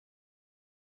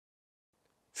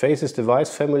PHAsisNEO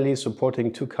device family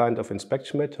supporting two kinds of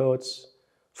inspection methods.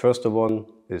 First one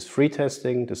is free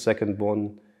testing, the second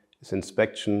one is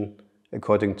inspection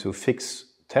according to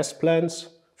fixed test plans.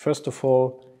 First of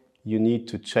all, you need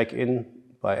to check in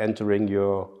by entering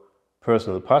your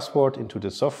personal password into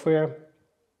the software.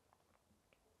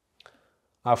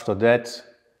 After that,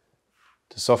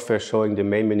 the software showing the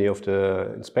main menu of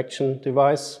the inspection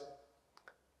device.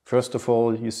 First of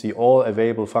all, you see all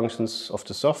available functions of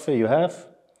the software you have.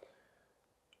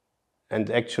 And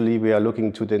actually, we are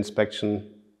looking to the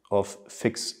inspection of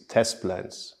fixed test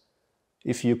plans.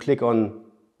 If you click on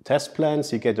test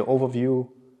plans, you get an overview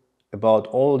about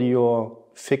all your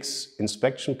fixed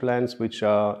inspection plans which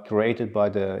are created by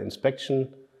the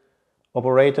inspection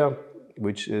operator,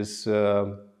 which is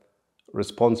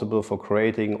responsible for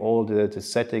creating all the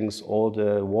settings, all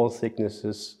the wall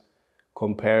thicknesses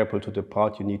comparable to the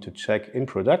part you need to check in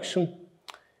production.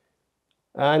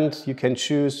 And you can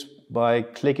choose by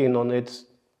clicking on it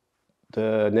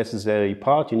the necessary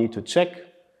part you need to check.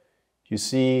 You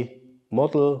see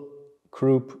model,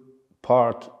 group,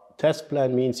 part, test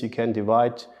plan means you can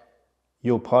divide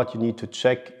your part you need to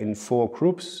check in 4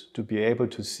 groups to be able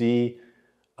to see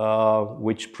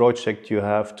which project you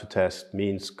have to test.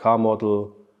 Means car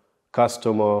model,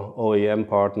 customer, OEM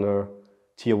partner,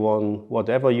 tier 1,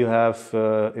 whatever you have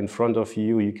in front of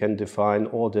you, you can define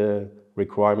all the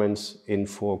requirements in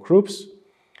 4 groups.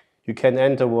 You can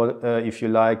enter, if you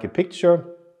like, a picture.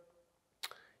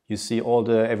 You see all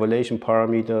the evaluation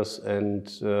parameters and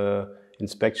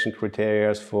inspection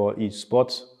criteria for each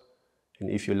spot. And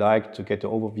if you like to get the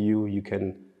overview, you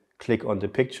can click on the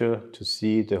picture to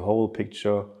see the whole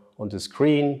picture on the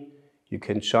screen. You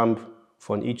can jump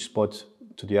from each spot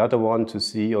to the other one to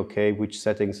see, okay, which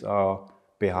settings are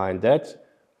behind that.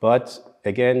 But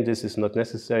again, this is not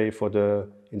necessary for the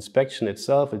inspection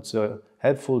itself. It's a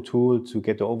helpful tool to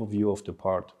get the overview of the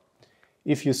part.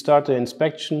 If you start the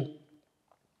inspection,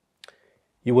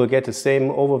 you will get the same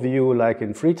overview like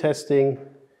in free testing.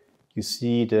 You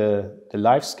see the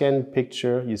live scan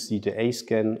picture, you see the A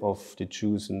scan of the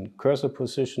chosen cursor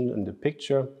position in the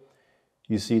picture.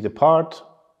 You see the part,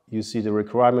 you see the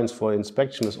requirements for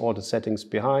inspection with all the settings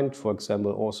behind, for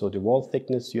example, also the wall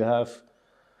thickness you have.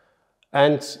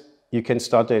 And you can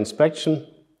start the inspection.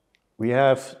 We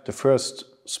have the first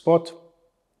spot.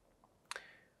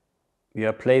 We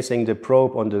are placing the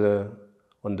probe on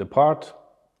the part.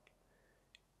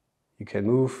 You can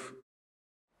move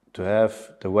to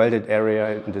have the welded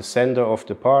area in the center of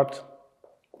the part.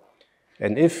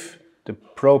 And if the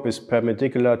probe is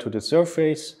perpendicular to the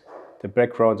surface, the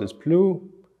background is blue.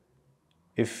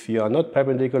 If you are not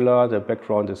perpendicular, the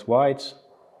background is white.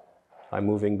 I'm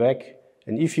moving back.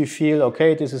 And if you feel,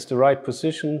 okay, this is the right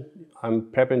position,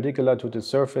 I'm perpendicular to the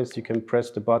surface, you can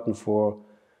press the button for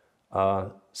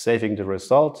saving the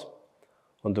result.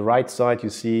 On the right side, you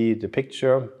see the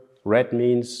picture. Red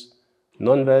means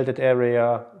non-welded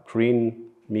area,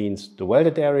 green means the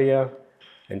welded area.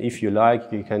 And if you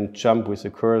like, you can jump with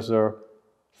the cursor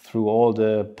through all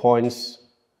the points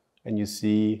and you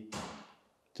see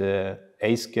the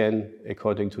A scan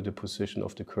according to the position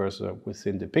of the cursor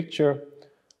within the picture.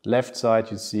 Left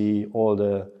side, you see all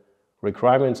the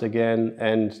requirements again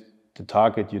and the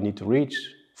target you need to reach.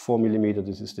 4 mm,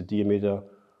 this is the diameter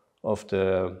of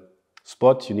the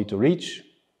spot you need to reach.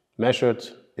 Measured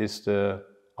is the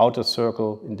outer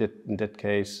circle in that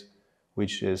case,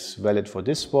 which is valid for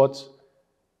this spot.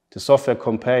 The software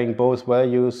comparing both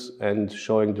values and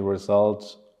showing the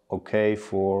results okay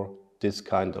for this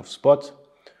kind of spot.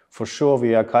 For sure,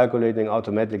 we are calculating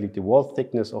automatically the wall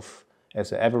thickness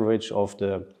as an average of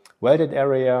the welded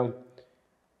area.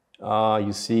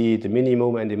 You see the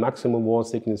minimum and the maximum wall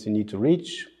thickness you need to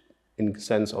reach in the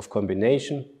sense of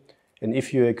combination. And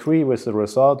if you agree with the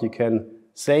result, you can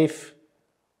save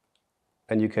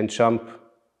and you can jump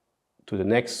to the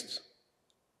next.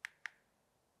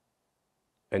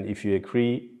 And if you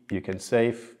agree, you can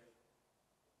save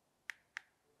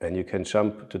and you can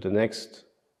jump to the next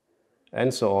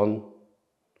and so on,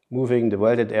 moving the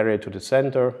welded area to the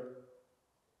center.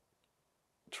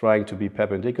 Trying to be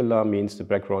perpendicular means the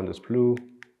background is blue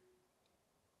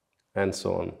and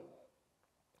so on.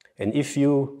 And if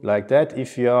you, like that,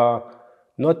 if you are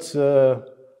not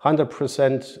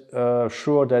 100%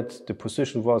 sure that the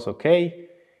position was okay,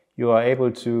 you are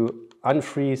able to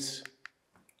unfreeze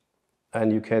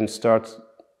and you can start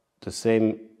the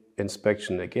same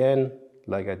inspection again,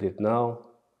 like I did now,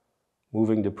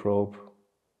 moving the probe,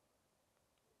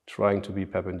 trying to be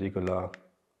perpendicular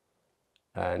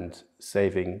and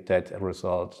saving that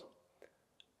result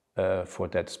for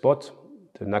that spot.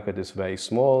 The nugget is very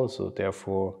small, so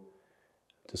therefore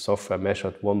the software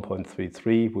measured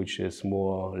 1.33, which is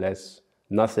more or less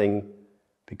nothing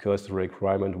because the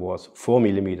requirement was 4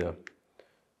 mm.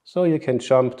 So you can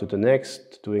jump to the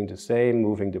next, doing the same,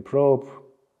 moving the probe,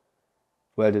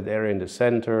 welded area in the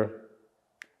center,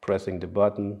 pressing the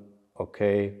button,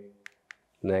 OK,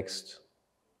 next,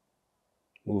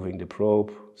 moving the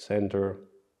probe, center,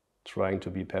 trying to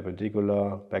be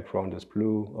perpendicular, background is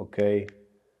blue, OK,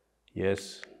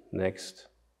 yes, next.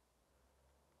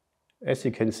 As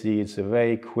you can see, it's a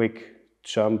very quick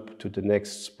jump to the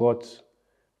next spot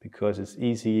because it's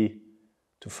easy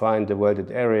to find the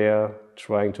welded area,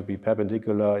 trying to be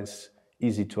perpendicular, it's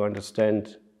easy to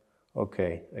understand.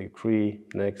 Okay, agree,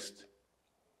 next.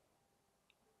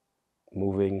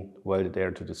 Moving welded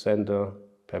area to the center,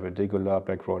 perpendicular,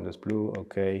 background is blue,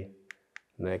 okay,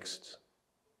 next.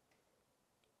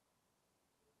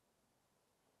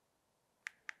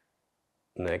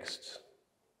 Next.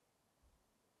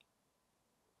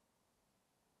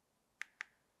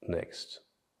 Next.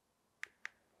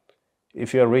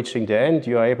 If you are reaching the end,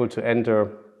 you are able to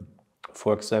enter,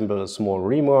 for example, a small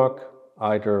remark,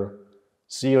 either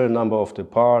serial number of the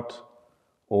part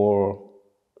or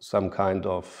some kind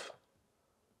of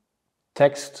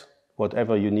text,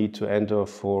 whatever you need to enter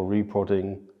for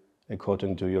reporting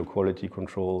according to your quality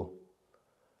control.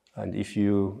 And if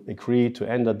you agree to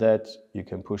enter that, you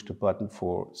can push the button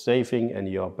for saving and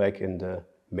you are back in the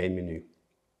main menu.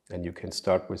 And you can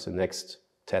start with the next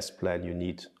test plan you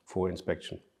need for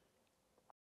inspection.